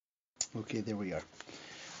Okay, there we are.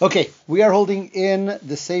 Okay, we are holding in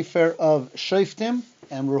the Sefer of Shoftim,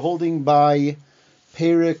 and we're holding by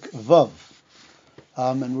Perik Vav.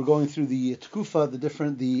 And we're going through the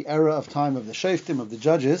Tkufa, the era of time of the Shoftim, of the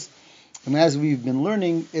judges. And as we've been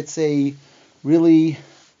learning, it's a really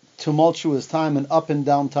tumultuous time, an up and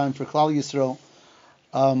down time for Klal Yisrael.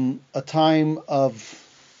 A time of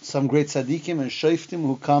some great tzaddikim and Shoftim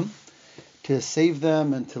who come to save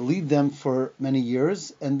them and to lead them for many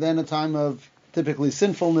years, and then a time of typically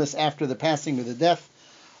sinfulness after the passing or the death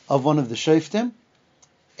of one of the Shoftim.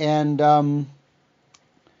 And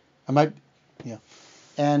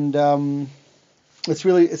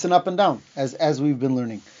it's an up and down as we've been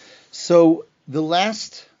learning. So the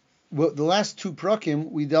last two prakim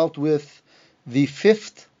we dealt with the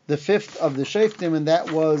fifth of the Shoftim, and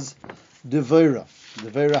that was Devorah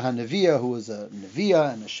HaNeviah, who was a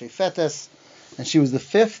Neviah and a Shefetes, and she was the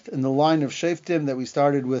fifth in the line of Shoftim that we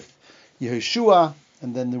started with Yehoshua,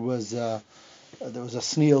 and then there was a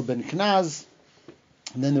Sneal ben Knaz,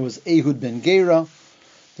 and then there was Ehud ben Gera,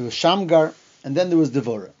 there was Shamgar, and then there was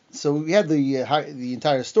Devorah. So we had the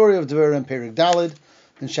entire story of Devorah in Perek Daled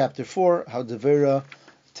in chapter 4, how Devorah,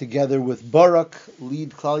 together with Barak,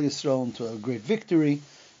 lead Klal Yisrael into a great victory,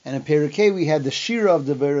 and in Perek Hey we had the Shira of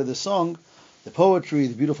Devorah, the song, the poetry,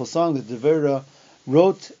 the beautiful song that Devorah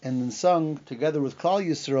wrote and then sung together with Klal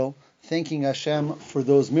Yisrael, thanking Hashem for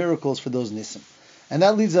those miracles, for those nisim. And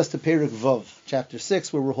that leads us to Perek Vav, chapter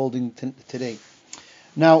 6, where we're holding today.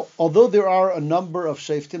 Now, although there are a number of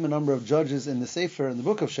Shoftim, a number of judges in the Sefer, in the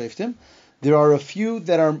book of Shoftim, there are a few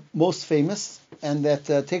that are most famous and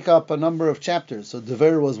that take up a number of chapters. So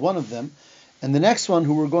Devorah was one of them. And the next one,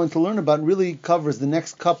 who we're going to learn about, really covers the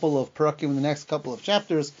next couple of parakim, the next couple of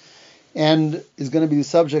chapters, and is going to be the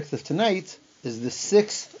subject of tonight, is the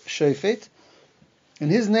sixth Shofet,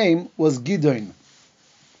 and his name was Gidon.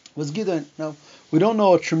 Now, we don't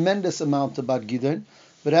know a tremendous amount about Gidon,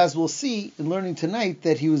 but as we'll see in learning tonight,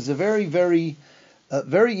 that he was a very, very,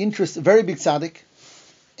 very big tzaddik,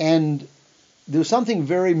 and there was something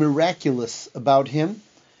very miraculous about him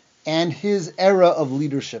and his era of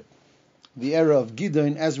leadership, the era of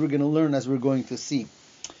Gidon, as we're going to learn, as we're going to see.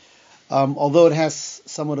 Although it has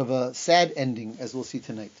somewhat of a sad ending, as we'll see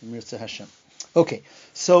tonight, Mirza Hashem. Okay,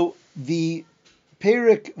 so the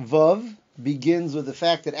Perek Vav begins with the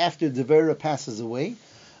fact that after Devorah passes away,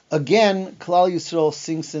 again, Klal Yisrael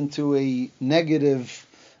sinks into a negative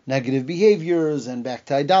behaviors and back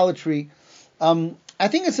to idolatry. I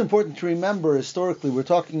think it's important to remember, historically, we're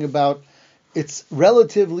talking about, it's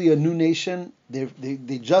relatively a new nation.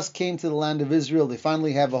 They just came to the land of Israel. They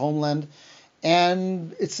finally have a homeland.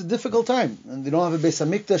 And it's a difficult time. And they don't have a Beis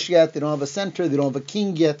HaMikdash yet. They don't have a center. They don't have a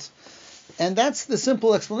king yet. And that's the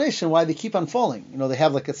simple explanation why they keep on falling. They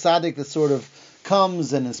have like a tzaddik that sort of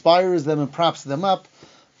comes and inspires them and props them up.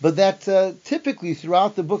 But that typically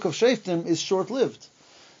throughout the book of Shoftim is short-lived.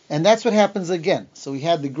 And that's what happens again. So we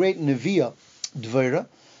had the great Neviah, Devorah,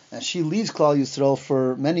 and she leads Klal Yisrael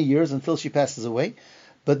for many years until she passes away.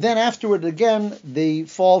 But then afterward, again, they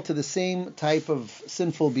fall to the same type of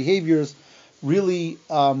sinful behaviors, really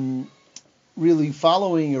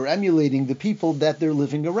following or emulating the people that they're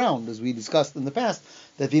living around, as we discussed in the past,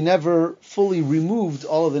 that they never fully removed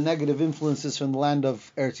all of the negative influences from the land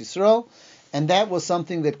of Eretz Yisrael, and that was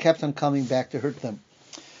something that kept on coming back to hurt them.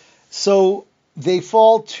 So they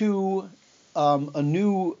fall to a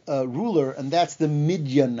new ruler, and that's the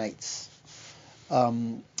Midianites.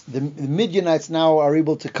 The Midianites now are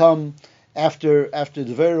able to come after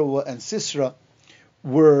Devorah and Sisera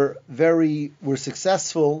were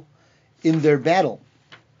successful in their battle.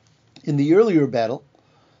 In the earlier battle,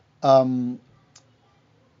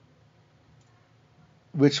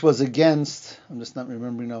 which was against, I'm just not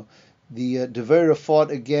remembering now, the Devorah fought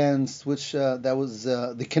against, that was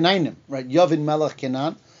the Canaanim, right? Yavin Melech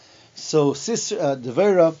Canaan. So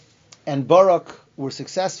Devorah and Barak were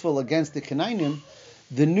successful against the Canaanim.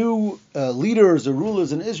 The new leaders or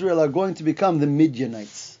rulers in Israel are going to become the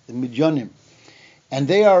Midianites, the Midyanim. And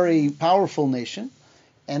they are a powerful nation,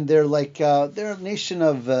 and they're a nation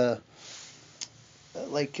of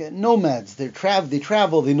nomads. They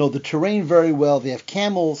travel. They know the terrain very well. They have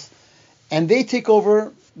camels, and they take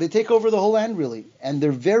over the whole land really, and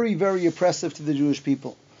they're very, very oppressive to the Jewish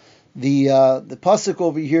people. The pasuk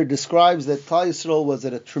over here describes that Klal Yisrael was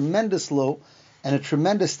at a tremendous low and a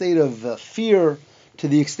tremendous state of fear, to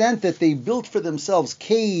the extent that they built for themselves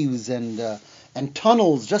caves and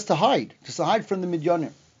tunnels just to hide from the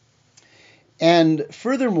Midyanim. And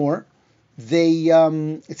furthermore,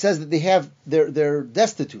 it says that they're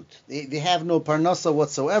destitute. They have no parnasa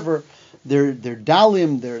whatsoever. They're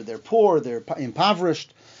dalim. They're poor. They're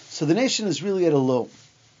impoverished. So the nation is really at a low.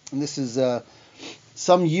 And this is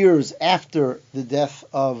some years after the death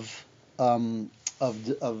of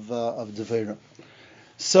Devera.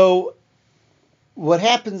 So what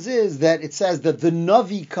happens is that it says that the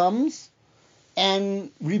Navi comes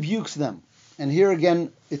and rebukes them. And here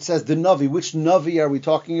again, it says the Navi. Which Navi are we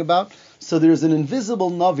talking about? So there's an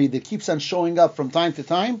invisible Navi that keeps on showing up from time to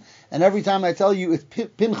time, and every time I tell you, it's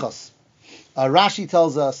Pinchas. Rashi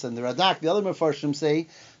tells us, and the Radak, the other Mefarshim say,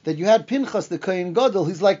 that you had Pinchas, the Kohen Gadol.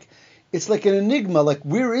 It's like an enigma, like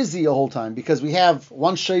where is he the whole time? Because we have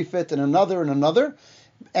one Shofet and another,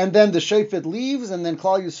 and then the Shofet leaves, and then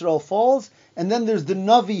Klal Yisrael falls, and then there's the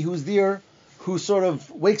Navi who's there, who sort of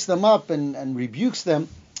wakes them up and rebukes them,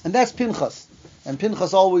 and that's Pinchas. And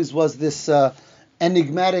Pinchas always was this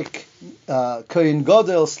enigmatic Kohen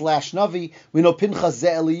Gadol / Navi. We know Pinchas ze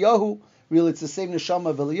Eliyahu. Really, it's the same neshama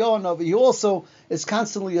of Eliyahu Navi. He also is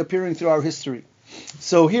constantly appearing through our history.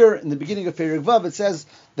 So here, in the beginning of Perek Vav, it says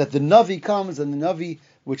that the Navi comes, and the Navi,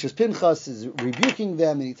 which is Pinchas, is rebuking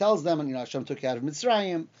them, and he tells them, and Hashem took you out of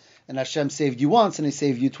Mitzrayim, and Hashem saved you once, and He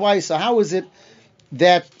saved you twice. So how is it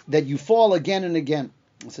that you fall again and again?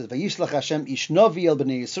 It says, Vayishlach Hashem ish Navi el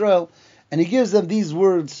bnei Yisrael, and He gives them these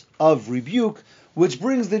words of rebuke, which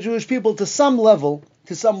brings the Jewish people to some level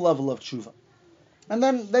of tshuva. And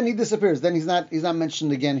then he disappears. Then he's not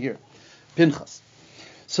mentioned again here. Pinchas.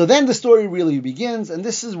 So then the story really begins, and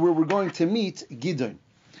this is where we're going to meet Gideon.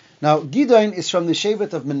 Now, Gideon is from the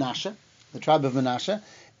Shevet of Menashe, the tribe of Menashe,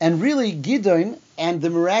 and really Gideon and the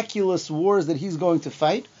miraculous wars that he's going to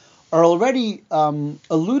fight are already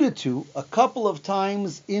alluded to a couple of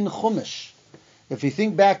times in Chumash. If you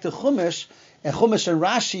think back to Chumash and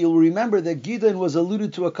Rashi, you'll remember that Gideon was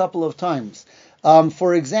alluded to a couple of times.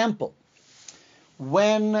 For example,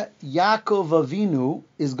 when Yaakov Avinu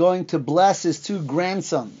is going to bless his two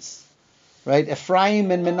grandsons, right,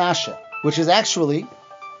 Ephraim and Menashe, which is actually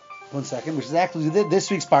this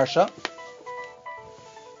week's Parsha.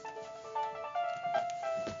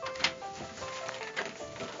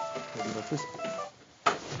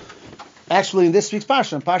 Actually, in this week's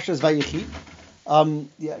Parsha, Parsha's Vayechi,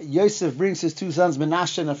 Yosef brings his two sons,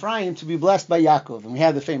 Menashe and Ephraim, to be blessed by Yaakov. And we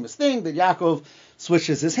have the famous thing that Yaakov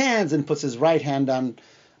switches his hands and puts his right hand on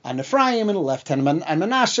Ephraim and the left hand on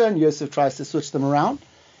Menashe, and Yosef tries to switch them around.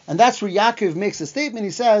 And that's where Yaakov makes a statement.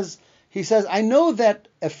 He says, I know that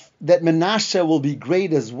Menashe will be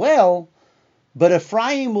great as well, but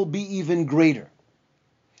Ephraim will be even greater.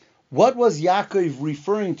 What was Yaakov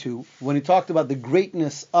referring to when he talked about the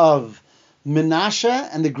greatness of Menashe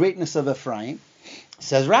and the greatness of Ephraim?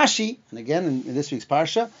 Says Rashi, and again in this week's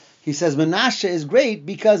Parsha, he says Menashe is great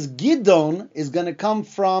because Gideon is going to come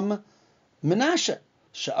from Menashe.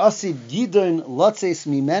 Sha'asid Gideon lotzeis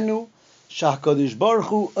mimenu, sha'HaKadosh Baruch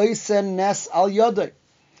Hu oisen nes al yodai.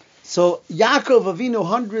 So Yaakov Avinu,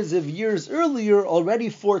 hundreds of years earlier, already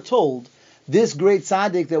foretold this great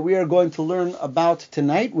tzaddik that we are going to learn about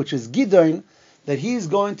tonight, which is Gideon, that he's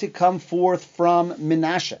going to come forth from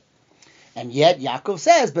Menashe. And yet Yaakov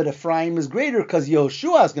says, but Ephraim is greater because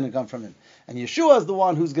Yehoshua is going to come from him. And Yeshua is the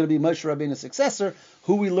one who's going to be Moshe Rabbeinu's successor,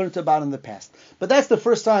 who we learned about in the past. But that's the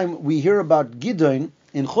first time we hear about Gideon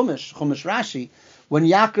in Chumash Rashi, when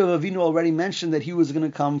Yaakov Avinu already mentioned that he was going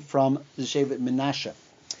to come from the Shevet Menashe.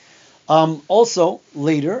 Also,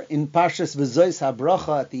 later, in Parshas V'zois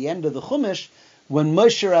HaBracha, at the end of the Chumash, when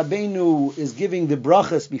Moshe Rabbeinu is giving the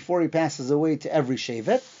brachas before he passes away to every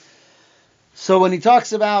Shevet, so when he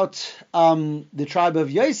talks about the tribe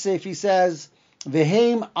of Yosef, he says,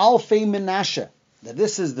 V'heim alfei Menashe, that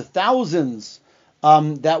this is the thousands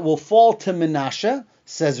that will fall to Menashe,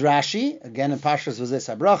 says Rashi, again in Parshas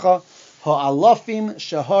V'zois HaBracha, Ha'alafim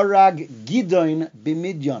shehorag Gideon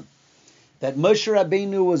b'Midyan. That Moshe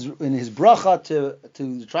Rabbeinu was in his bracha to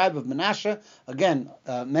the tribe of Menashe, again,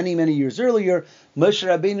 many, many years earlier, Moshe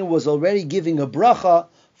Rabbeinu was already giving a bracha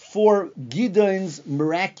for Gideon's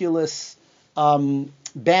miraculous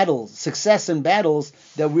battles, success in battles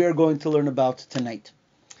that we are going to learn about tonight.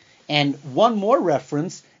 And one more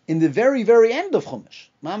reference in the very, very end of Chumash,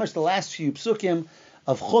 mamash, the last few psukim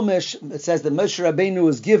of Chumash, it says that Moshe Rabbeinu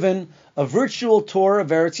was given a virtual tour of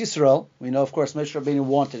Eretz Yisrael. We know, of course, Moshe Rabbeinu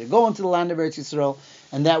wanted to go into the land of Eretz Yisrael,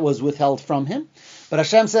 and that was withheld from him. But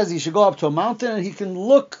Hashem says he should go up to a mountain and he can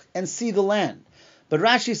look and see the land. But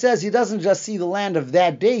Rashi says he doesn't just see the land of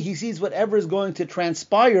that day, he sees whatever is going to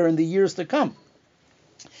transpire in the years to come.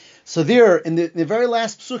 So there, in the very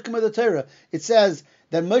last psukim of the Torah, it says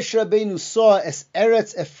that Moshe Rabbeinu saw as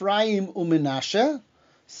Eretz Ephraim u'Menashe.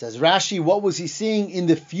 Says Rashi, what was he seeing in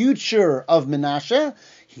the future of Menashe?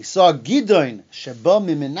 He saw Gideon, Sheba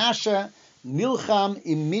mi Menashe, Nilcham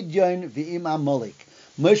im Midyan v'im Amalek.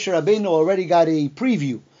 Moshe Rabbeinu already got a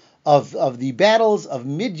preview of the battles of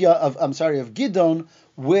Gidon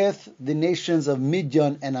with the nations of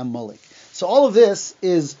Midian and Amalek. So all of this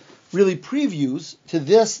is really previews to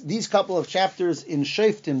these couple of chapters in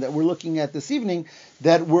Shoftim that we're looking at this evening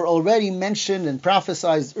that were already mentioned and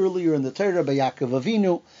prophesied earlier in the Torah by Yaakov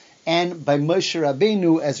Avinu and by Moshe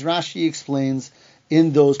Rabbeinu, as Rashi explains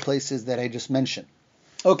in those places that I just mentioned.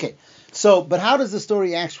 Okay, so, but how does the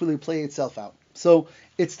story actually play itself out? So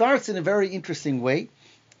it starts in a very interesting way,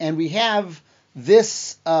 and we have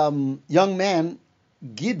this young man,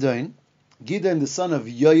 Gideon, the son of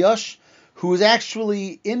Yoash, who is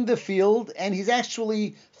actually in the field, and he's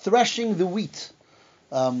actually threshing the wheat.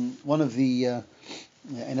 One of the, I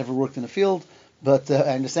never worked in a field, but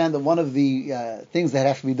I understand that one of the things that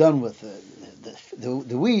have to be done with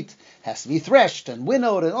the wheat has to be threshed and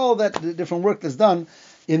winnowed and all that different work that's done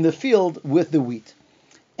in the field with the wheat.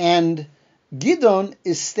 And Gideon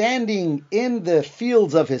is standing in the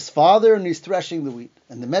fields of his father and he's threshing the wheat.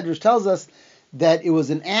 And the Medrash tells us that it was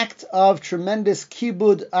an act of tremendous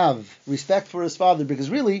kibud av, respect for his father, because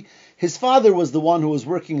really his father was the one who was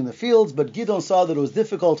working in the fields, but Gideon saw that it was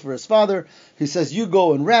difficult for his father. He says, you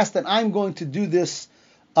go and rest, and I'm going to do this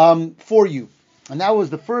for you. And that was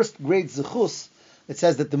the first great zechus. It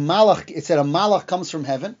says that a malach comes from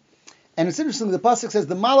heaven. And it's interesting, the pasuk says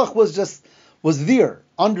the malach was there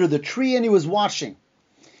under the tree and he was watching.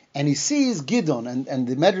 And he sees Gideon, and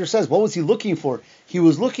the Medrash says, what was he looking for? He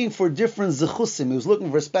was looking for different zechusim. He was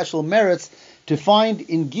looking for special merits to find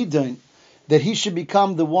in Gideon that he should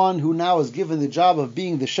become the one who now is given the job of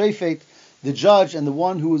being the shofet, the judge, and the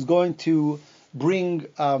one who is going to bring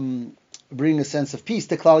a sense of peace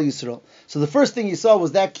to Klal Yisrael. So the first thing he saw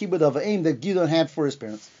was that kibbud of aim that Gideon had for his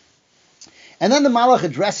parents. And then the Malach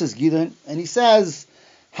addresses Gideon, and he says,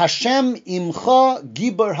 Hashem imcha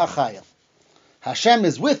gibar hachayil. Hashem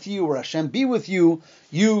is with you, or Hashem be with you,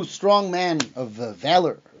 you strong man of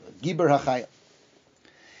valor, gibar hachayil.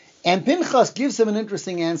 And Pinchas gives him an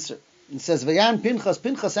interesting answer. He says, Vayan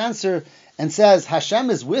Pinchas answer and says, Hashem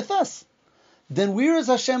is with us? Then where is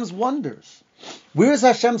Hashem's wonders? Where is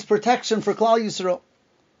Hashem's protection for Klal Yisrael?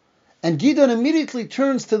 And Gideon immediately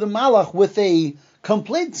turns to the Malach with a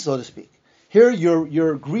complaint, so to speak. Here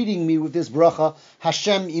you're greeting me with this bracha,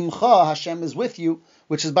 Hashem imcha, Hashem is with you,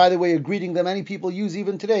 which is, by the way, a greeting that many people use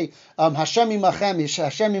even today. Hashem imachem,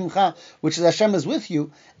 Hashem imcha, which is Hashem is with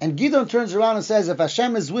you. And Gideon turns around and says, if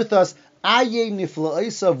Hashem is with us, Aye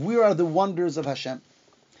nifla'esav, where are the wonders of Hashem?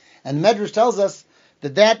 And Medrash tells us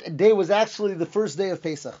that day was actually the first day of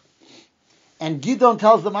Pesach. And Gideon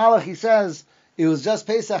tells the Malach, he says, it was just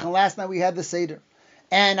Pesach, and last night we had the Seder.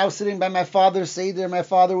 And I was sitting by my father's Seder, my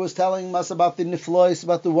father was telling us about the niflois,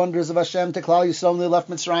 about the wonders of Hashem to Klal Yisrael when they left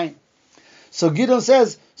Mitzrayim. So Gideon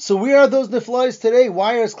says, so where are those niflois today?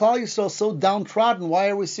 Why is Klal Yisrael so downtrodden? Why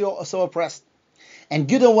are we so oppressed? And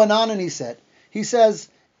Gideon went on and he says,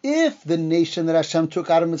 if the nation that Hashem took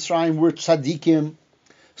out of Mitzrayim were tzaddikim,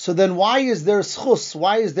 so then why is their schus,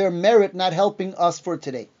 why is their merit not helping us for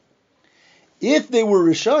today? If they were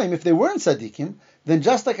Rishoim, if they weren't tzaddikim, then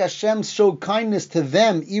just like Hashem showed kindness to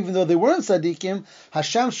them, even though they weren't tzaddikim,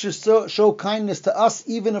 Hashem should show kindness to us,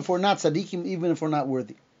 even if we're not tzaddikim, even if we're not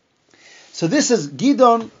worthy. So this is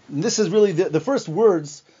Gideon, and this is really the first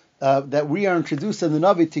words that we are introduced in the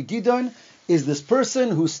Navi to Gideon, is this person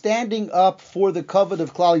who's standing up for the kavod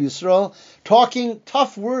of Klal Yisrael, talking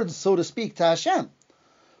tough words, so to speak, to Hashem,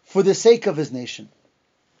 for the sake of his nation.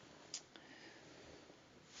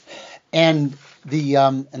 And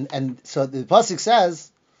so the pasuk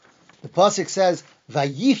says,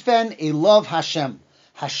 Vayifen elav Hashem.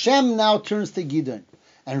 Hashem now turns to Gideon.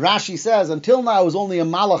 And Rashi says, until now it was only a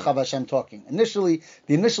malach of Hashem talking. Initially,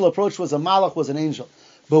 the initial approach was a malach, was an angel.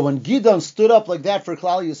 But when Gideon stood up like that for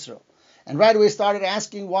Klal Yisrael, and right away started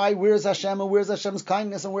asking why, where's Hashem, and where's Hashem's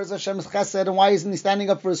kindness, and where's Hashem's chesed, and why isn't he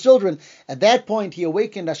standing up for his children? At that point, he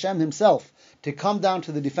awakened Hashem himself to come down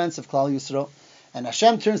to the defense of Klal Yisrael. And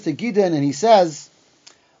Hashem turns to Gideon and he says,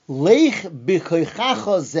 Leich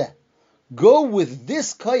b'koichacha zeh. Go with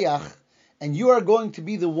this koyach, and you are going to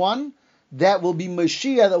be the one that will be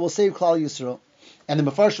Mashiach, that will save Klal Yisrael. And the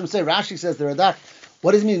Mefarshim say, Rashi says, the Radak,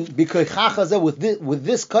 what does it mean, b'koichacha zeh, with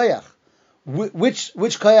this koyach? Which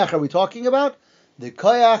koyach are we talking about? The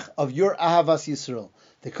koyach of your ahavas Yisrael.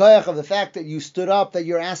 The koyach of the fact that you stood up, that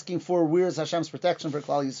you're asking for, where's Hashem's protection for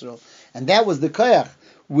Klal Yisrael. And that was the koyach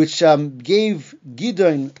which gave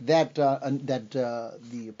Gideon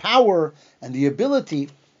the power and the ability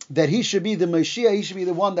that he should be the Mashiach, he should be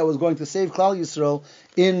the one that was going to save Klal Yisrael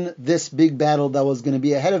in this big battle that was going to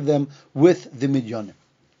be ahead of them with the Midyanim.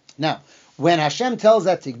 Now, when Hashem tells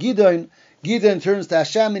that to Gideon, Gideon turns to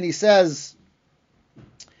Hashem and he says,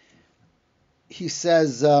 let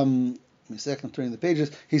me a second, I'm turning the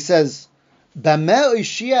pages. He says, Bameh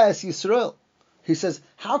Ishia es Yisrael. He says,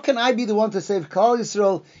 how can I be the one to save Klal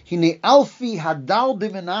Yisrael? Hine Alfi Hadal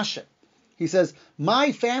b'Menashe. He says,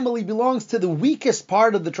 my family belongs to the weakest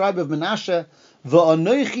part of the tribe of Menashe.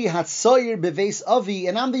 V'anoichi hatsoyer beveis avi,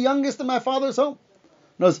 and I'm the youngest in my father's home.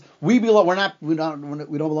 Notice, we don't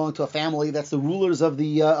belong to a family that's the rulers of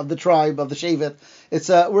the tribe of the Shevet.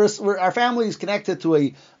 It's our family is connected to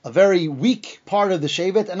a very weak part of the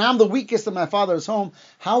Shevet, and I'm the weakest in my father's home.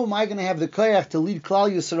 How am I going to have the koyach to lead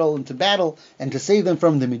Klal Yisrael into battle and to save them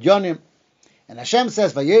from the Midyanim? And Hashem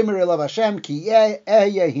says, "Vayemer elav Hashem ki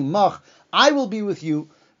ehyeh himach." I will be with you.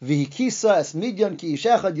 V'hikisa es Midyan ki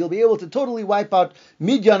yishechad. You'll be able to totally wipe out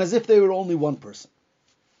Midyan as if they were only one person.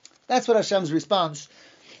 That's what Hashem's response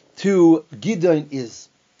to Gideon is.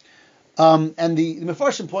 And the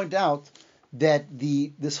Mefarshim point out that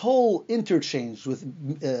this whole interchange with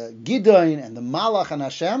Gideon and the Malach and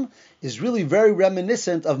Hashem is really very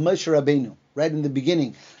reminiscent of Moshe Rabbeinu, right in the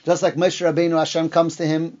beginning. Just like Moshe Rabbeinu, Hashem comes to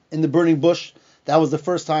him in the burning bush. That was the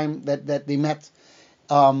first time that they met.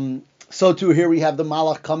 So too here we have the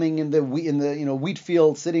Malach coming in the wheat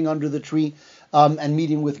field, sitting under the tree, and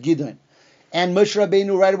meeting with Gideon. And Moshe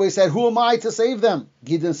Rabbeinu right away said, who am I to save them?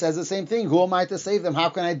 Gideon says the same thing. Who am I to save them? How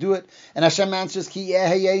can I do it? And Hashem answers, Ki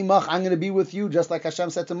mach, I'm going to be with you, just like Hashem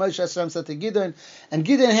said to Moshe, Hashem said to Gideon. And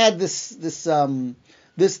Gideon had this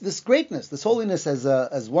greatness, this holiness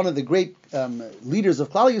as one of the great leaders of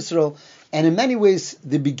Klal Yisrael. And in many ways,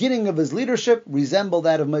 the beginning of his leadership resembled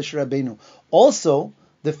that of Moshe Rabbeinu. Also,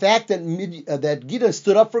 the fact that Gideon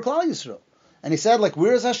stood up for Klal Yisrael. And he said,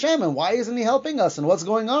 where is Hashem? And why isn't he helping us? And what's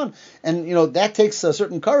going on? And, that takes a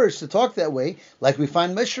certain courage to talk that way, like we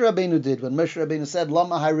find Moshe Rabbeinu did. When Moshe Rabbeinu said,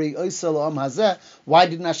 Lama harei oisel am hazeh, why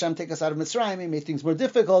didn't Hashem take us out of Mitzrayim? He made things more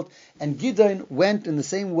difficult. And Gideon went in the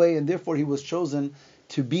same way, and therefore he was chosen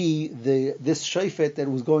to be this shofet that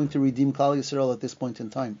was going to redeem Klal Yisrael at this point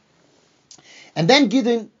in time. And then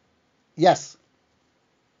Gideon, yes?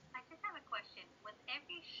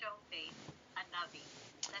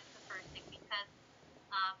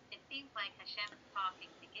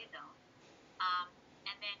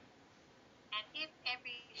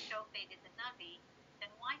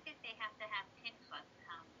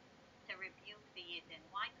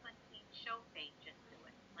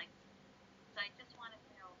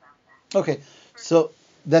 Okay, so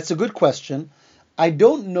that's a good question. I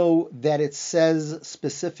don't know that it says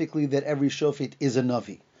specifically that every shofet is a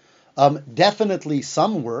navi. Definitely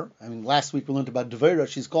some were. I mean, last week we learned about Dvera.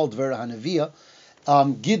 She's called Dvera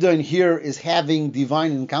Hanaviyah. Gideon here is having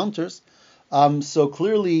divine encounters. So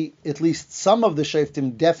clearly, at least some of the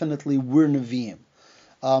Shoftim definitely were Nevi'im.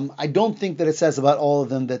 I don't think that it says about all of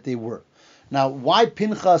them that they were. Now, why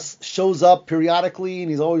Pinchas shows up periodically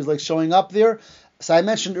and he's always showing up there? So I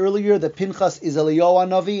mentioned earlier that Pinchas is Eliyahu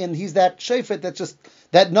Navi, and he's that Shofet that's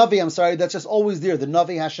just always there. The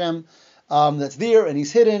Navi Hashem that's there, and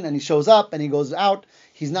he's hidden, and he shows up, and he goes out.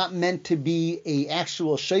 He's not meant to be an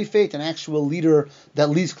actual Shofet, an actual leader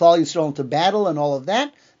that leads Klal Yisrael into battle and all of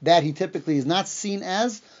that. That he typically is not seen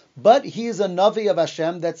as, but he is a Navi of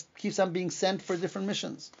Hashem that keeps on being sent for different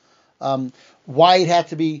missions. Why it had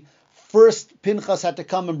to be, first Pinchas had to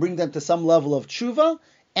come and bring them to some level of tshuva,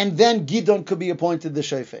 and then Gideon could be appointed the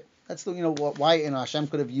Shofet. That's why Hashem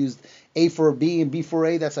could have used A for B and B for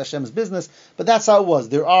A. That's Hashem's business. But that's how it was.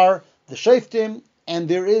 There are the Shoftim, and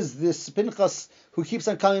there is this Pinchas who keeps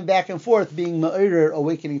on coming back and forth, being Ma'ir,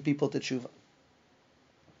 awakening people to tshuva.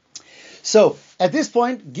 So at this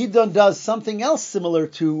point, Gideon does something else similar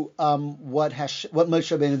to what Moshe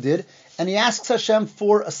Rabbeinu did, and he asks Hashem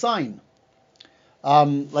for a sign.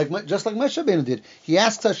 Just like Moshe Rabbeinu did, he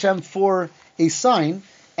asks Hashem for a sign.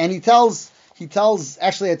 And he tells,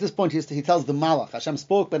 actually at this point, he tells the Malach. Hashem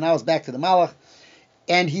spoke, but now it's back to the Malach.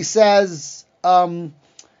 And he says,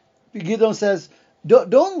 Gideon says,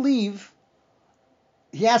 don't leave.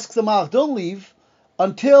 He asks the Malach, don't leave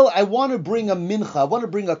until I want to bring a mincha, I want to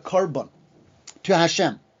bring a korban to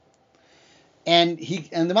Hashem. And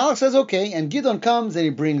the Malach says, okay. And Gideon comes and he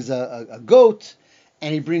brings a goat,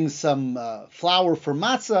 and he brings some flour for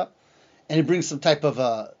matzah, and he brings some type of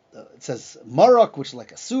it says marok, which is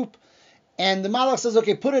like a soup. And the Malach says,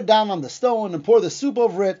 okay, put it down on the stone and pour the soup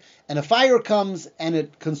over it, and a fire comes and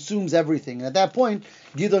it consumes everything. And at that point,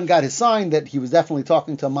 Gideon got his sign that he was definitely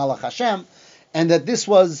talking to Malach Hashem, and that this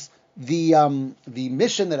was the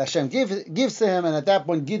mission that Hashem gives to him. And at that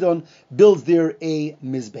point, Gideon builds there a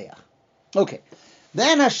mizbeach. Okay,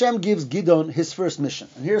 then Hashem gives Gideon his first mission.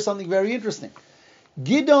 And here's something very interesting.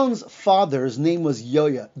 Gideon's father's name was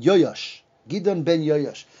Yoash. Gidon ben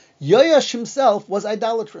Yoash. Yoash himself was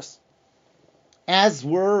idolatrous, as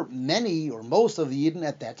were many or most of the Yidden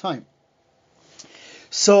at that time.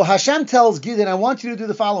 So Hashem tells Gideon, I want you to do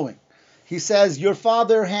the following. He says, your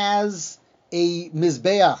father has a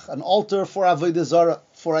Mizbeach, an altar for Avodah Zarah,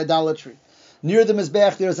 for idolatry. Near the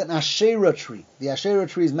Mizbeach, there's an Asherah tree. The Asherah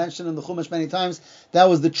tree is mentioned in the Chumash many times. That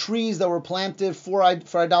was the trees that were planted for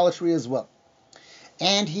idolatry as well.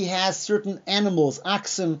 And he has certain animals,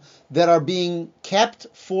 oxen, that are being kept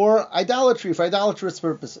for idolatry, for idolatrous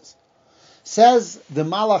purposes. Says the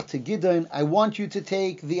Malach to Gideon, I want you to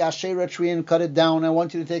take the Asherah tree and cut it down. I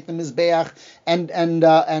want you to take the Mizbeach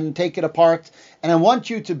and take it apart. And I want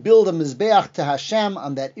you to build a Mizbeach to Hashem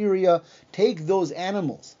on that area. Take those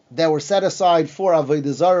animals that were set aside for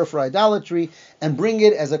Avodah Zarah, for idolatry, and bring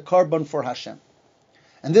it as a korban for Hashem.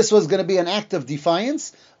 And this was going to be an act of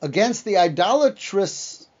defiance against the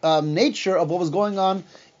idolatrous nature of what was going on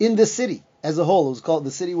in the city as a whole. The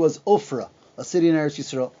city was Ofra, a city in Eretz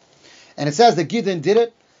Yisrael. And it says that Gideon did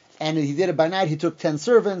it, and he did it by night. He took 10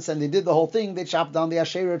 servants, and they did the whole thing. They chopped down the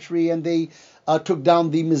Asherah tree, and they took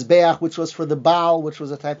down the Mizbeach, which was for the Baal, which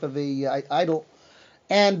was a type of a idol.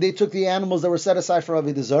 And they took the animals that were set aside for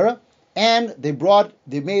Avodah Zarah, and they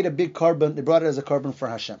made a big korban. They brought it as a korban for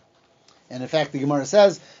Hashem. And in fact, the Gemara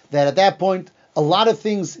says that at that point, a lot of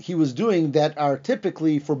things he was doing that are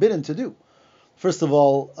typically forbidden to do. First of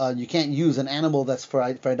all, you can't use an animal that's for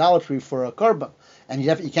idolatry for a korban. And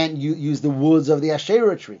you can't use the woods of the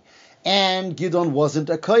Asherah tree. And Gideon wasn't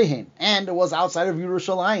a kohen. And it was outside of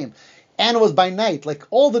Yerushalayim. And it was by night. Like,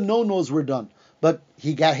 all the no-nos were done. But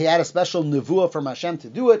he had a special nevuah from Hashem to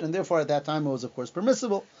do it. And therefore, at that time, it was, of course,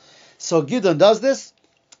 permissible. So Gideon does this.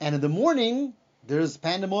 And in the morning, there's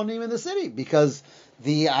pandemonium in the city. Because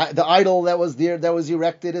the idol that was there, that was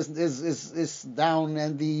erected, is down.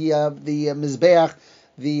 And the Mizbeach,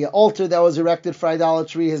 the altar that was erected for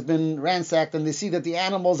idolatry, has been ransacked, and they see that the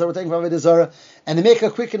animals that were taken from Avodah Zarah, and they make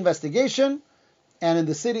a quick investigation, and in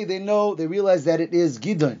the city they realize that it is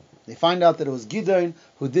Gideon. They find out that it was Gideon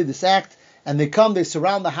who did this act, and they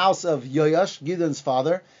surround the house of Yoash, Gideon's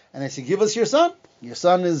father, and they say, give us your son. Your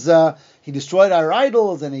son he destroyed our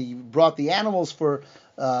idols, and he brought the animals for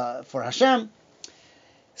Hashem.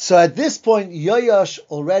 So at this point, Yoash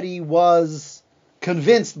already was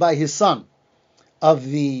convinced by his son of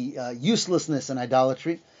the uselessness and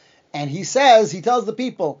idolatry. And he tells the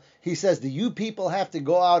people, do you people have to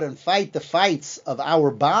go out and fight the fights of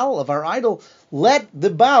our Baal, of our idol? Let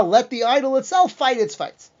the idol itself fight its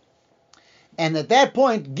fights. And at that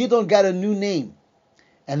point, Gideon got a new name.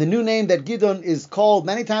 And the new name that Gideon is called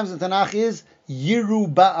many times in Tanakh is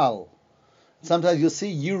Yerubbaal. Sometimes you'll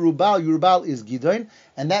see Yerubbaal. Yerubbaal is Gideon.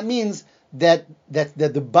 And that means that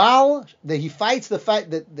the Baal, that he fights the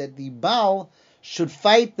fight, that the Baal should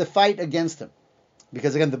fight the fight against him.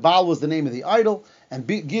 Because again, the Baal was the name of the idol, and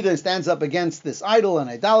Gideon stands up against this idol and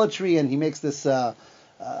idolatry, and he makes this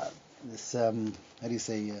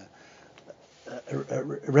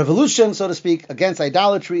revolution, so to speak, against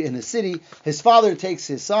idolatry in his city. His father takes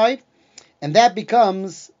his side, and that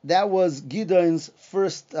was Gideon's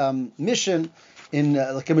first mission in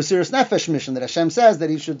like a Mesiras Nefesh mission, that Hashem says that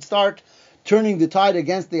he should start turning the tide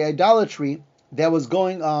against the idolatry that was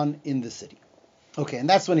going on in the city. Okay, and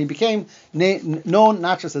that's when he became known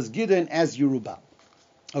not just as Gideon, as Yerubbaal.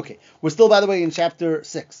 Okay, we're still, by the way, in chapter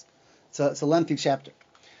 6. It's a lengthy chapter.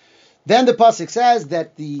 Then the pasuk says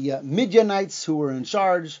that the Midianites who were in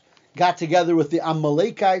charge got together with the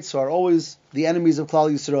Amalekites, who are always the enemies of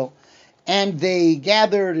Klal Yisrael, and they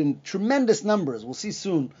gathered in tremendous numbers. We'll see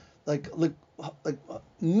soon, like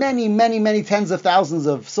many, many, many tens of thousands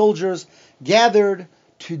of soldiers gathered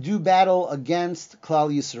to do battle against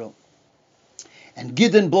Klal Yisrael. And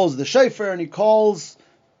Gideon blows the shofar, and he calls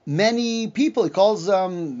many people. He calls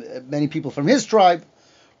many people from his tribe,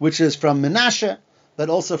 which is from Menashe, but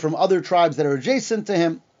also from other tribes that are adjacent to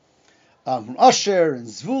him, from Asher and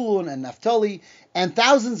Zvulun and Naphtali. And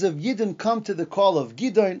thousands of Yidden come to the call of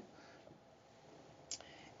Gideon,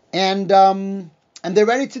 and they're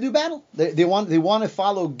ready to do battle. They want to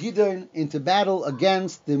follow Gideon into battle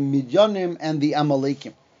against the Midyanim and the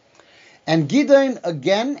Amalekim. And Gideon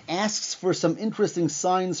again asks for some interesting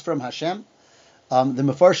signs from Hashem. The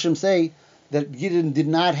Mefarshim say that Gideon did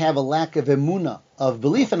not have a lack of emunah, of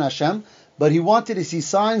belief in Hashem, but he wanted to see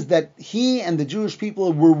signs that he and the Jewish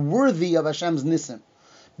people were worthy of Hashem's nisim.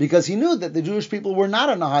 Because he knew that the Jewish people were not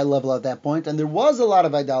on a high level at that point, and there was a lot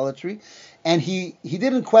of idolatry, and he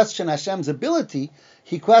didn't question Hashem's ability.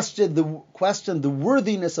 He questioned the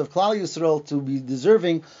worthiness of Klal Yisrael to be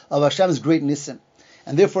deserving of Hashem's great nisim.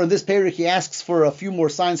 And therefore, in this parak, he asks for a few more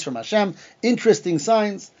signs from Hashem, interesting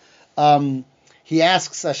signs. He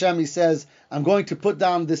asks Hashem, he says, I'm going to put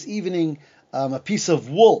down this evening a piece of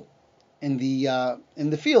wool in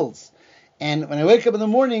the fields. And when I wake up in the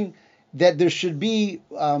morning, that there should be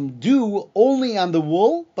dew only on the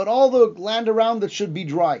wool, but all the land around it should be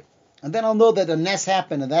dry. And then I'll know that a ness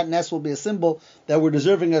happened, and that ness will be a symbol that we're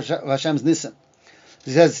deserving of Hashem's nisim.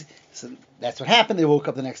 He says, so that's what happened. They woke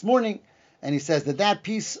up the next morning, and he says that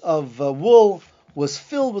piece of wool was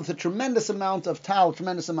filled with a tremendous amount of tal,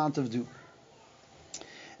 tremendous amount of dew.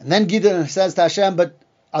 And then Gideon says to Hashem, but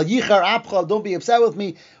Al Yichar Apcha, don't be upset with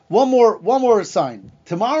me. One more sign.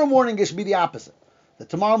 Tomorrow morning it should be the opposite. That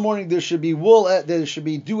tomorrow morning there should be wool, there should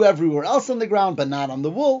be dew everywhere else on the ground, but not on the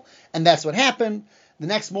wool. And that's what happened. The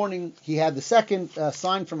next morning he had the second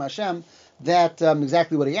sign from Hashem that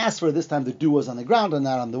exactly what he asked for. This time the dew was on the ground and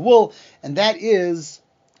not on the wool. And that is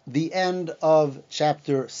the end of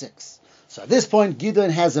chapter 6. So at this point, Gideon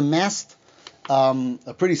has amassed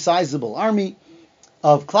a pretty sizable army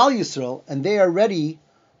of Klal Yisrael, and they are ready.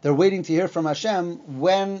 They're waiting to hear from Hashem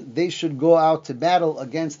when they should go out to battle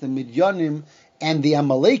against the Midyanim and the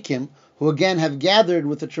Amalekim, who again have gathered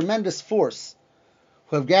with a tremendous force.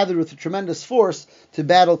 To battle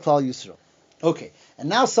Klal Yisrael. Okay, and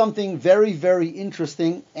now something very, very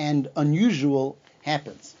interesting and unusual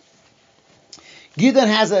happens. Gideon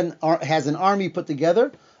has an army put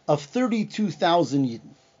together of 32,000 Yidden,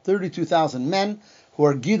 32,000 men who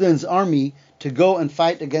are Gideon's army to go and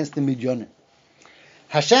fight against the Midyanim.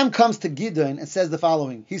 Hashem comes to Gideon and says the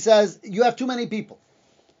following. He says, you have too many people.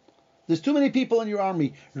 There's too many people in your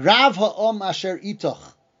army. Rav ha'om asher itoch.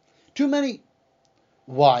 Too many.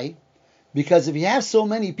 Why? Because if you have so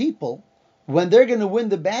many people, when they're going to win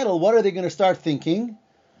the battle, what are they going to start thinking?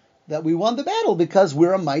 That we won the battle because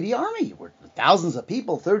we're a mighty army. We're thousands of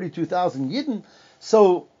people, 32,000 Yidden.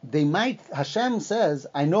 So they might, Hashem says,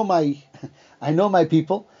 I know my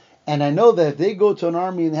people, and I know that if they go to an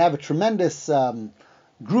army and have a tremendous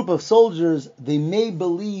group of soldiers, they may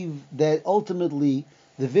believe that ultimately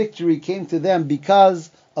the victory came to them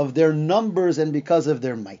because of their numbers and because of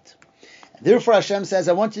their might. And therefore Hashem says,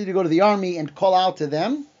 I want you to go to the army and call out to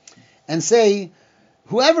them and say,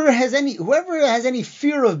 whoever has any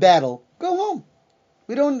fear of battle, go home.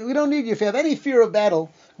 We don't need you. If you have any fear of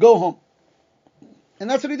battle, go home. And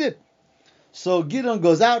that's what he did. So Gideon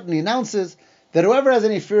goes out and he announces that whoever has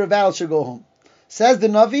any fear of battle should go home. Says the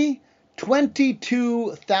Navi,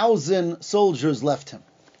 22,000 soldiers left him.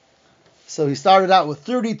 So he started out with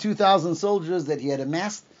 32,000 soldiers that he had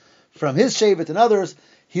amassed from his Shevet and others.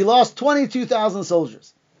 He lost 22,000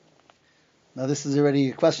 soldiers. Now this is already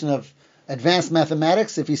a question of advanced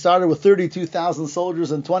mathematics. If he started with 32,000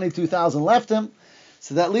 soldiers and 22,000 left him,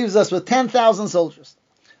 so that leaves us with 10,000 soldiers.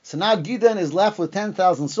 So now Gideon is left with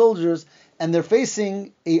 10,000 soldiers, and they're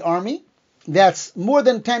facing an army that's more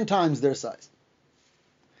than 10 times their size.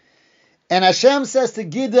 And Hashem says to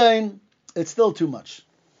Gideon, it's still too much.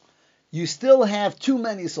 You still have too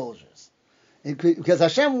many soldiers. Because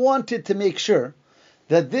Hashem wanted to make sure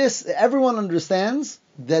that everyone understands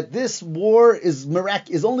that this war is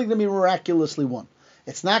only going to be miraculously won.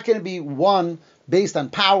 It's not going to be won based on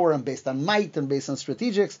power and based on might and based on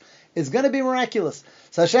strategics. It's going to be miraculous.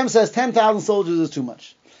 So Hashem says 10,000 soldiers is too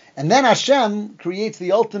much. And then Hashem creates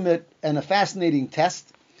the ultimate and a fascinating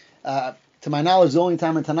test. To my knowledge, the only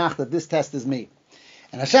time in Tanakh that this test is made.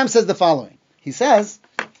 And Hashem says the following. He says,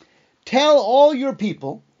 tell all your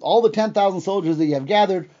people, all the 10,000 soldiers that you have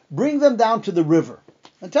gathered, bring them down to the river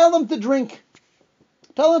and tell them to drink.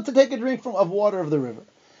 Tell them to take a drink of water of the river.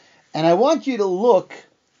 And I want you to look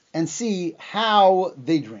and see how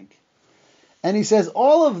they drink. And he says,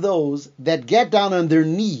 all of those that get down on their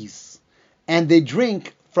knees and they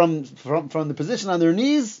drink from the position on their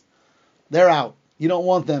knees, they're out. You don't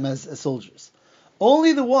want them as soldiers.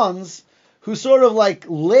 Only the ones who sort of like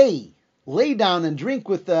lay down and drink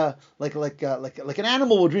with like an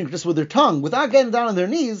animal will drink just with their tongue without getting down on their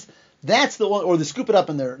knees. That's the one, or they scoop it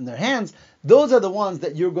up in their hands. Those are the ones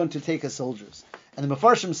that you're going to take as soldiers. And the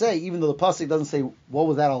Mefarshim say, even though the pasuk doesn't say what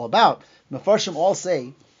was that all about, Mefarshim all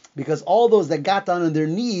say because all those that got down on their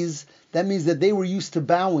knees, that means that they were used to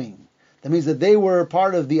bowing. That means that they were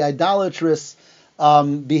part of the idolatrous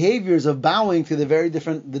behaviors of bowing to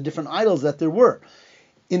the different idols that there were.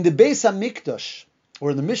 In the Beis HaMikdash,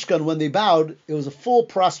 or in the Mishkan, when they bowed, it was a full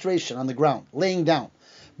prostration on the ground, laying down.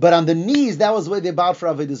 But on the knees, that was the way they bowed for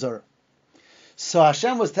Avodah Zarah. So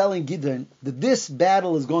Hashem was telling Gideon that this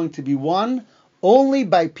battle is going to be won only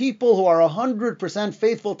by people who are 100%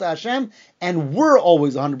 faithful to Hashem, and we're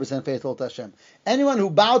always 100% faithful to Hashem. Anyone who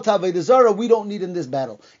bowed to Avodah Zarah, we don't need in this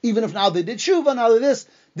battle. Even if now they did Shuvah, now they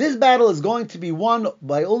this battle is going to be won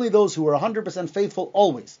by only those who are 100% faithful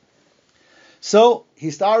always. So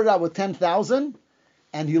he started out with 10,000,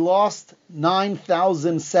 and he lost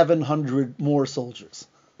 9,700 more soldiers.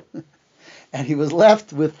 And he was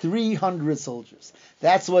left with 300 soldiers.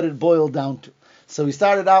 That's what it boiled down to. So he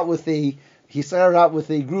started out with a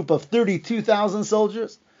group of 32,000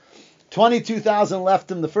 soldiers. 22,000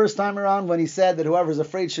 left him the first time around when he said that whoever's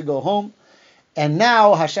afraid should go home. And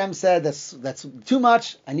now Hashem said that's too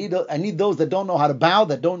much. I need those that don't know how to bow,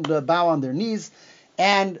 that don't bow on their knees.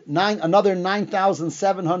 And another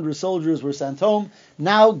 9,700 soldiers were sent home.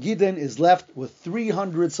 Now Gideon is left with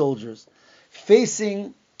 300 soldiers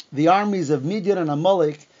facing the armies of Midian and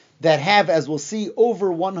Amalek that have, as we'll see,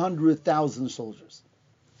 over 100,000 soldiers.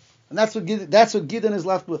 And that's what Gideon is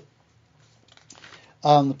left with.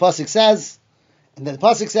 The pasuk says,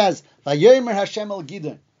 "Vayomer Hashem el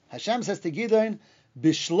Gideon." Hashem says to Gideon,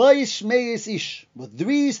 "Bishloish meis ish." With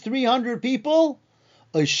these 300 people,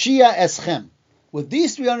 Oshia eschem. With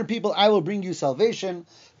these 300 people, I will bring you salvation.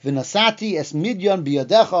 V'nasati es Midian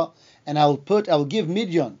biyadecha, and I will give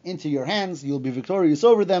Midian into your hands. You'll be victorious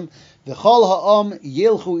over them. V'chol ha'am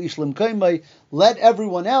yelchu ishlim kaimai. Let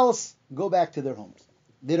everyone else go back to their homes.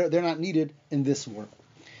 They're not needed in this war,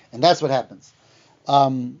 and that's what happens.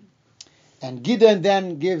 And Gideon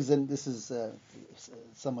then gives, and this is a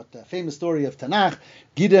somewhat famous story of Tanakh.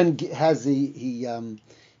 Gideon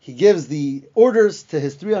he gives the orders to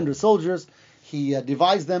his 300 soldiers. He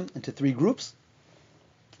divides them into three groups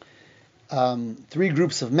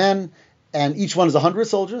of men, and each one is 100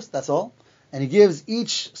 soldiers, that's all. And he gives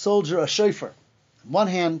each soldier a shofar in one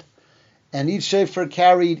hand, and each shofar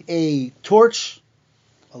carried a torch,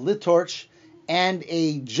 a lit torch, and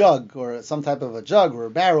a jug, or some type of a jug or a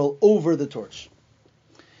barrel over the torch.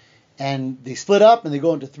 And they split up and they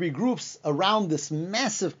go into three groups around this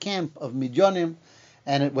massive camp of Midyanim.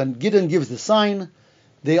 And when Gideon gives the sign,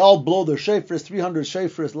 they all blow their shofars, 300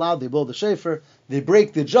 shofars loud, they blow the shofar, they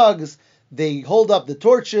break the jugs, they hold up the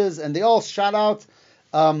torches, and they all shout out,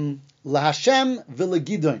 LaHashem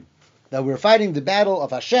v'leGideon, that we're fighting the battle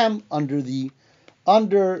of Hashem under the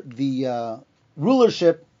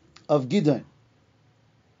rulership of Gideon.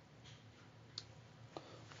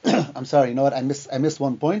 I'm sorry, you know what? I missed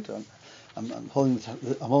one point. I'm holding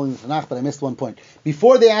the Tanakh, but I missed one point.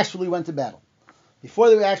 Before they actually went to battle,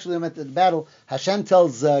 Hashem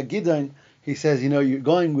tells Gideon, he says, you're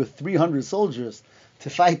going with 300 soldiers to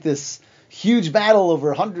fight this huge battle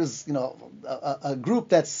over hundreds, a group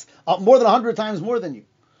that's more than 100 times more than you.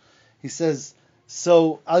 He says,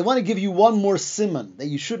 so I want to give you one more siman that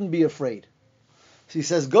you shouldn't be afraid. So he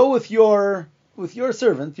says, go with your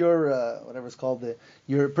servant, your whatever it's called,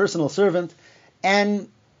 your personal servant, and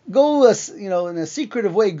go, in a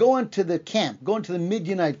secretive way, go into the camp, go into the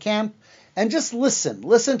Midianite camp, and just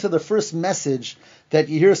listen to the first message that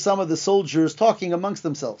you hear some of the soldiers talking amongst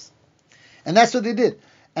themselves. And that's what they did.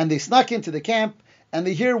 And they snuck into the camp, and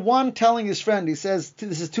they hear one telling his friend, he says,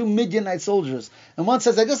 this is two Midianite soldiers, and one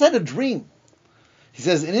says, I just had a dream. He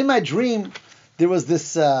says, and in my dream, there was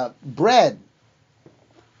this bread,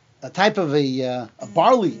 a type of a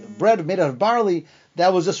bread made out of barley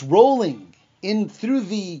that was just rolling in through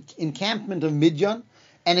the encampment of Midian,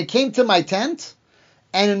 and it came to my tent,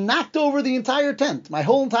 and it knocked over the entire tent. My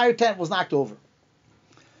whole entire tent was knocked over.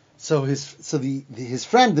 So his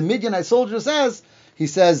friend, the Midianite soldier, says,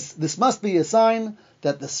 this must be a sign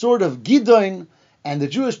that the sword of Gideon and the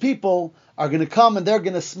Jewish people are going to come and they're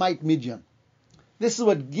going to smite Midian. This is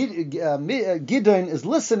what Gideon is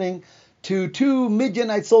listening to, two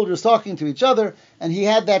Midianite soldiers talking to each other, and he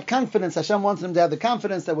had that confidence. Hashem wants him to have the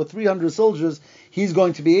confidence that with 300 soldiers, he's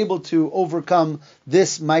going to be able to overcome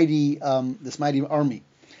this mighty army.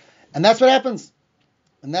 And that's what happens.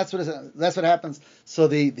 And that's what happens. So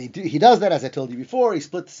he does that, as I told you before. He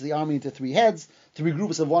splits the army into three heads, three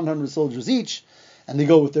groups of 100 soldiers each, and they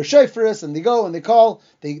go with their shofars, and they go and they call,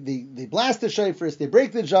 they blast the shofars, they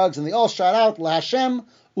break the jugs, and they all shout out, LaHashem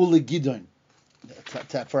u'leGideon.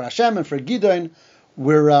 For Hashem and for Gideon,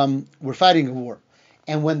 we're fighting a war.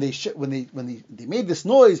 And when they made this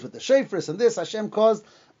noise with the shofars and this, Hashem caused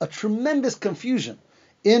a tremendous confusion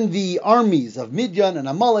in the armies of Midian and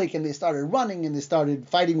Amalek, and they started running and they started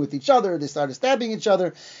fighting with each other, they started stabbing each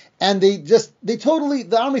other, and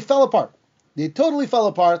the army fell apart. They totally fell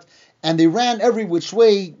apart, and they ran every which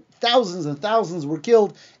way. Thousands and thousands were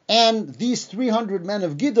killed, and these 300 men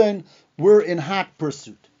of Gideon were in hot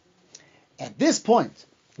pursuit. At this point,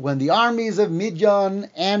 when the armies of Midian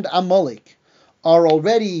and Amalek are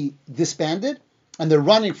already disbanded, and they're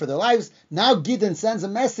running for their lives, now Gideon sends a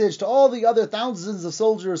message to all the other thousands of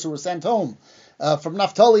soldiers who were sent home from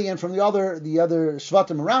Naphtali and from the other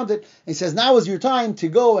Shvatim around it. And he says, now is your time to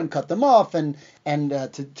go and cut them off and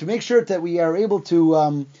to make sure that we are able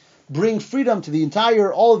to bring freedom to the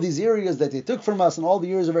all of these areas that they took from us and all the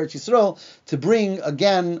years of Eretz Yisrael, to bring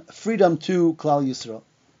again freedom to Klal Yisrael.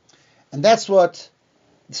 And that's what.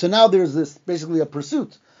 So now there's this basically a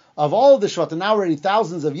pursuit of all of the Shvatim. Now already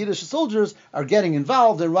thousands of Yiddish soldiers are getting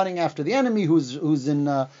involved and running after the enemy, who's in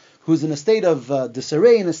a state of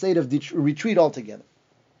disarray, in a state of retreat altogether.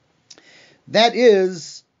 That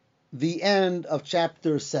is the end of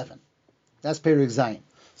chapter 7. That's Perek Zayin.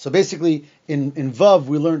 So basically, in Vav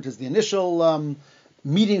we learned is the initial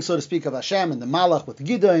meeting, so to speak, of Hashem and the Malach with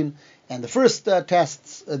Gideon, and the first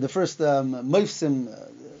tests, the first moifsim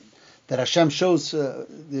that Hashem shows,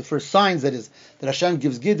 the first signs that Hashem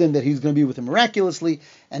gives Gideon that he's going to be with him miraculously.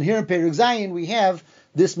 And here in Perek Zayin we have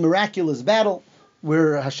this miraculous battle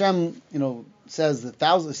where Hashem, says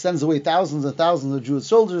that sends away thousands and thousands of Jewish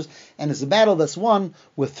soldiers, and it's a battle that's won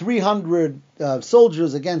with 300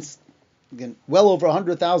 soldiers against, again, well over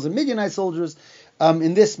 100,000 Midianite soldiers,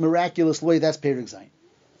 in this miraculous way. That's Perek Zayin.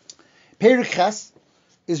 Perek Ches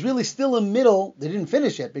is really still in middle. They didn't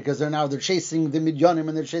finish yet because they're chasing the Midyanim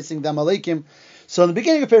and they're chasing the Amalekim. So in the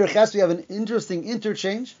beginning of Perek Ches, we have an interesting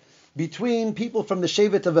interchange between people from the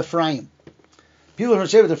Shevet of Ephraim. People from the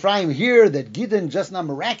Shevet of Ephraim hear that Gideon just now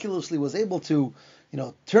miraculously was able to,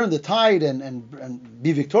 turn the tide and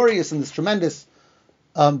be victorious in this tremendous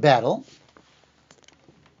battle.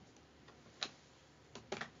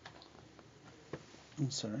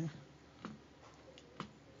 I'm sorry.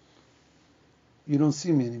 You don't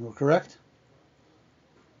see me anymore, correct?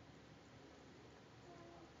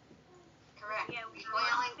 Correct. Yeah, we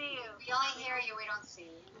only see you. We only hear you. We don't see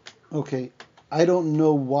you. Okay. I don't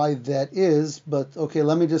know why that is, but okay,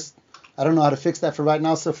 I don't know how to fix that for right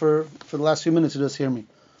now, so for the last few minutes you just hear me.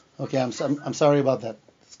 Okay, I'm sorry about that.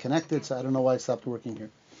 It's connected, so I don't know why it stopped working here.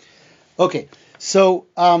 Okay, so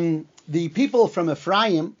the people from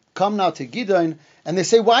Ephraim come now to Gideon, and they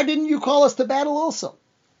say, why didn't you call us to battle also?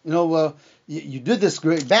 You did this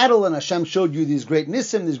great battle, and Hashem showed you these great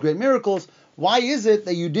nisim, these great miracles. Why is it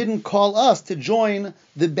that you didn't call us to join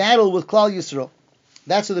the battle with Klal Yisrael?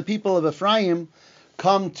 That's where the people of Ephraim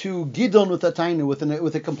come to Gideon with a taina,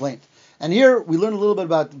 with a complaint. And here we learn a little bit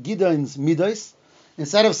about Gideon's midos.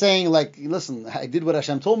 Instead of saying, listen, I did what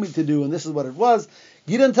Hashem told me to do, and this is what it was,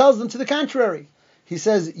 Gideon tells them to the contrary. He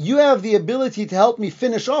says, you have the ability to help me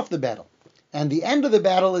finish off the battle. And the end of the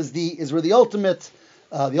battle is where the ultimate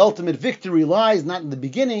victory lies, not in the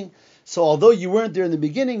beginning. So although you weren't there in the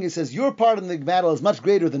beginning, he says your part in the battle is much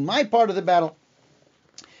greater than my part of the battle,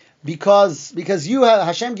 because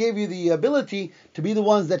Hashem gave you the ability to be the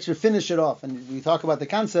ones that should finish it off. And we talk about the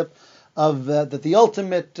concept of that the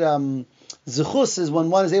ultimate zechus is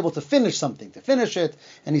when one is able to finish something, to finish it.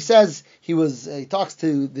 And he says he talks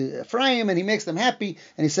to the Ephraim and he makes them happy,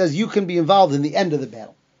 and he says you can be involved in the end of the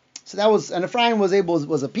battle. So and Ephraim was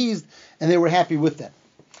appeased, and they were happy with that.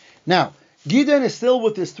 Now, Gideon is still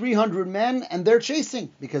with his 300 men, and they're chasing.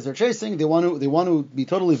 Because they're chasing, they want to be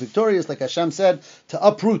totally victorious, like Hashem said, to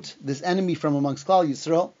uproot this enemy from amongst Klal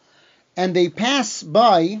Yisrael. And they pass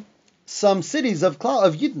by some cities of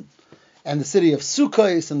Gideon, and the city of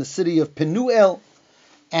Sukkos and the city of Penuel.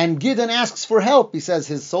 And Gideon asks for help. He says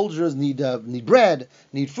his soldiers need bread,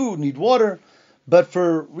 need food, need water. But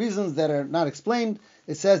for reasons that are not explained,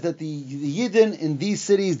 it says that the Yidden in these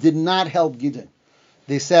cities did not help Gideon.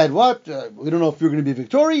 They said, what? We don't know if you're going to be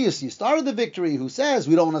victorious. You started the victory. Who says?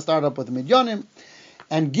 We don't want to start up with the Midyanim.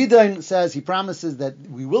 And Gideon says, he promises that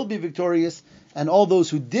we will be victorious, and all those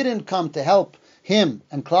who didn't come to help him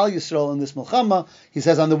and Klal Yisrael in this Milchama, he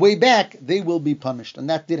says on the way back, they will be punished. And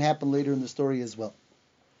that did happen later in the story as well.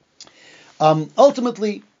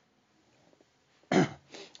 Ultimately,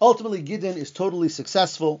 Gideon is totally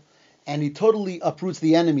successful, and he totally uproots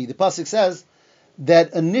the enemy. The pasuk says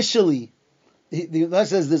that initially, that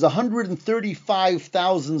says there's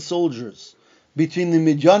 135,000 soldiers between the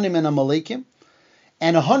Midyanim and Amalekim,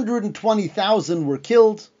 and 120,000 were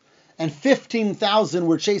killed, and 15,000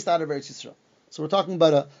 were chased out of Eretz Yisrael. So we're talking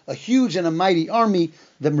about a huge and a mighty army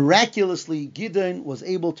that miraculously Gideon was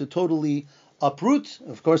able to totally uproot,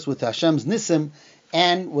 of course with Hashem's nisim,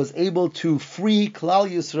 and was able to free Klal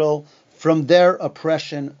Yisrael from their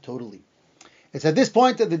oppression totally. It's at this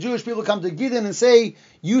point that the Jewish people come to Gideon and say,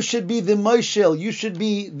 you should be the Moshel, you should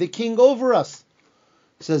be the king over us.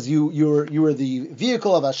 He says, you are the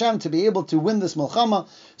vehicle of Hashem to be able to win this Milchama,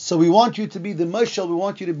 so we want you to be the Moshel, we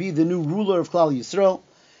want you to be the new ruler of Klal Yisrael.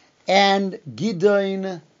 And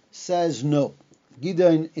Gideon says no.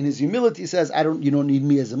 Gideon, in his humility, says, you don't need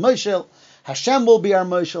me as a Moshel. Hashem will be our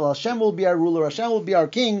Moshel, Hashem will be our ruler, Hashem will be our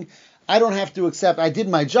king. I don't have to accept. I did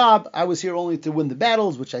my job. I was here only to win the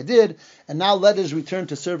battles, which I did, and now let us return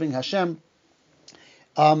to serving Hashem.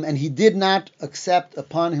 And he did not accept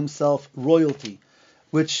upon himself royalty,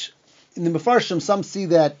 which in the Mefarshim some see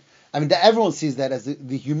that. Everyone sees that as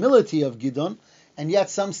the humility of Gidon, and yet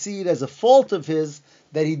some see it as a fault of his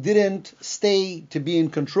that he didn't stay to be in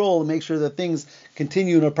control and make sure that things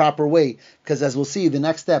continue in a proper way. Because as we'll see, the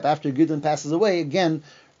next step after Gidon passes away, again,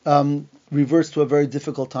 reverts to a very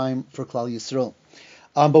difficult time for Klal Yisrael.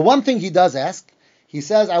 But one thing he does ask, he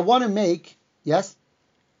says, I want to make, yes?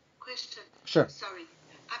 Question. Sure. Sorry.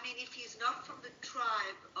 If he's not from the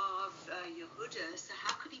tribe of Yehuda, so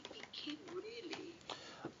how could he be king, really?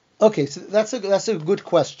 Okay, so that's a good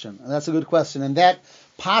question. That's a good question. And that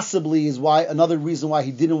possibly is another reason why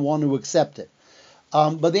he didn't want to accept it.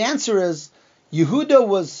 But the answer is, Yehuda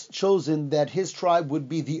was chosen that his tribe would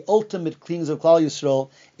be the ultimate kings of Klal Yisrael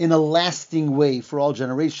in a lasting way for all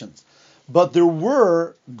generations. But there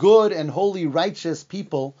were good and holy, righteous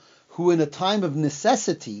people who in a time of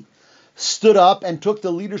necessity stood up and took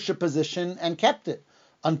the leadership position and kept it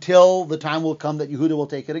until the time will come that Yehuda will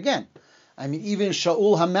take it again. Even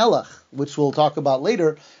Shaul HaMelech, which we'll talk about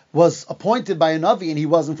later, was appointed by a Navi and he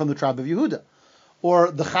wasn't from the tribe of Yehuda.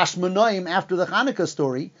 Or the Chashmonaim, after the Hanukkah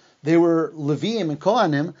story, they were Leviim and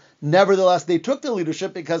Kohanim. Nevertheless, they took the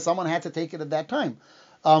leadership because someone had to take it at that time.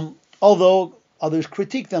 Although others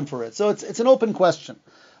critique them for it. So it's an open question.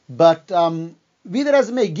 But be that as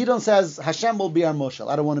it may, Gidon says, Hashem will be our Moshel.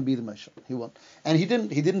 I don't want to be the Moshel. He won't. And he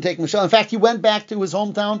didn't take Moshel. In fact, he went back to his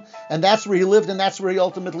hometown, and that's where he lived, and that's where he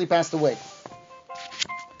ultimately passed away.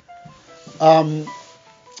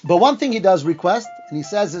 But one thing he does request, and he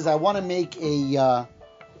says, is I want to make a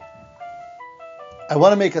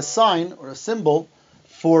sign or a symbol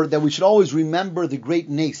for that we should always remember the great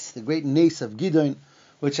nace of Gidon,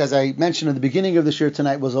 which, as I mentioned at the beginning of the shir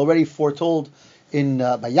tonight, was already foretold by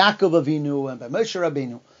Yaakov Avinu and by Moshe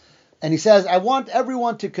Rabbeinu. And he says, I want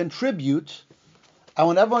everyone to contribute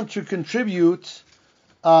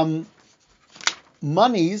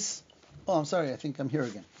monies. Oh, I'm sorry, I think I'm here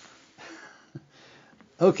again.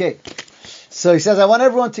 Okay. So he says, I want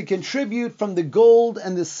everyone to contribute from the gold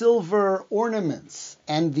and the silver ornaments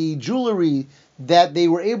and the jewelry that they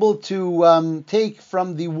were able to take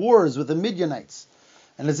from the wars with the Midianites.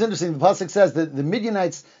 And it's interesting, the Pasuk says that the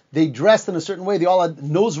Midianites, they dressed in a certain way. They all had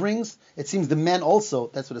nose rings. It seems the men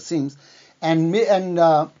also, that's what it seems. And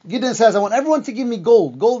Gideon says, I want everyone to give me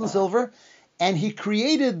gold and silver. And he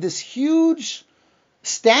created this huge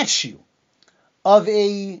statue of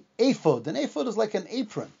a ephod. An ephod is like an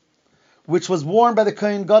apron, which was worn by the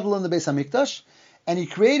Kohen Gadol in the Beis HaMikdash. And he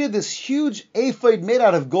created this huge ephod made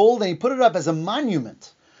out of gold, and he put it up as a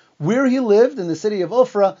monument where he lived in the city of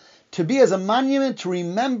Ophrah, to be as a monument to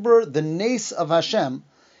remember the nace of Hashem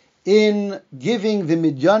in giving the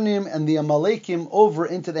Midyanim and the Amalekim over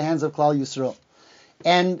into the hands of Klal Yisrael.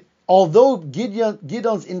 And although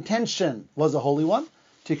Gideon's intention was a holy one,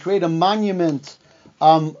 to create a monument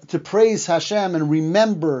to praise Hashem and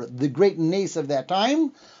remember the great nace of that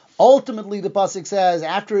time, ultimately the Pasuk says,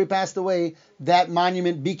 after he passed away, that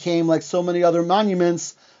monument became, like so many other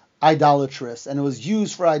monuments, idolatrous. And it was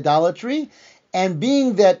used for idolatry. And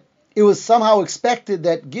being that it was somehow expected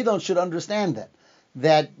that Gidon should understand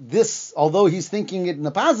that this, although he's thinking it in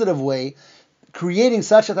a positive way, creating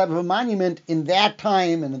such a type of a monument in that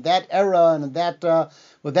time and in that era and in that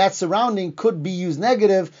with that surrounding could be used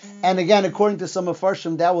negative. And again, according to some of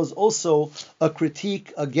Farshim, that was also a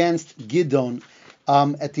critique against Gidon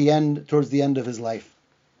towards the end of his life.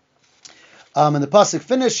 And the pasuk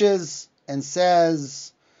finishes and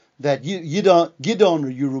says that Gidon or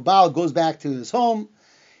Yerubal goes back to his home.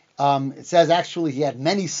 It says actually he had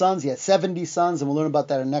many sons. He had 70 sons, and we'll learn about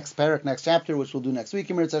that in next chapter, which we'll do next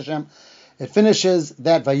week in Mirz Hashem. It finishes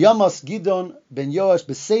that Vayamas Gidon ben Yoash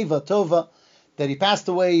b'seiva tova, that he passed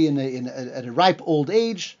away at a ripe old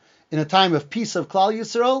age, in a time of peace of Klal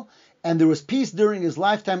Yisrael, and there was peace during his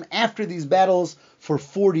lifetime after these battles for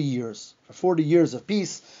 40 years. For 40 years of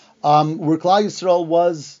peace, where Klal Yisrael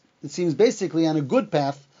was, it seems, basically on a good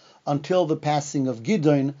path until the passing of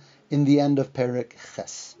Gidon in the end of Perek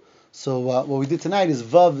Ches. So what we did tonight is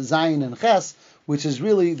Vav, Zayin, and Ches, which is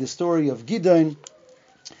really the story of Gidon,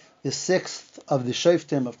 the sixth of the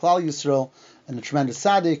Shoftim of Klal Yisrael, and a tremendous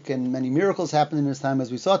tzaddik, and many miracles happened in his time, as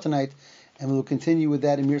we saw tonight, and we will continue with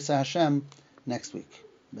that in Mirza Hashem next week.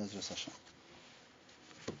 Bezras Hashem.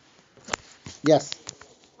 Yes?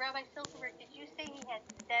 Rabbi Silverberg, did you say he had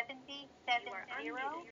 70?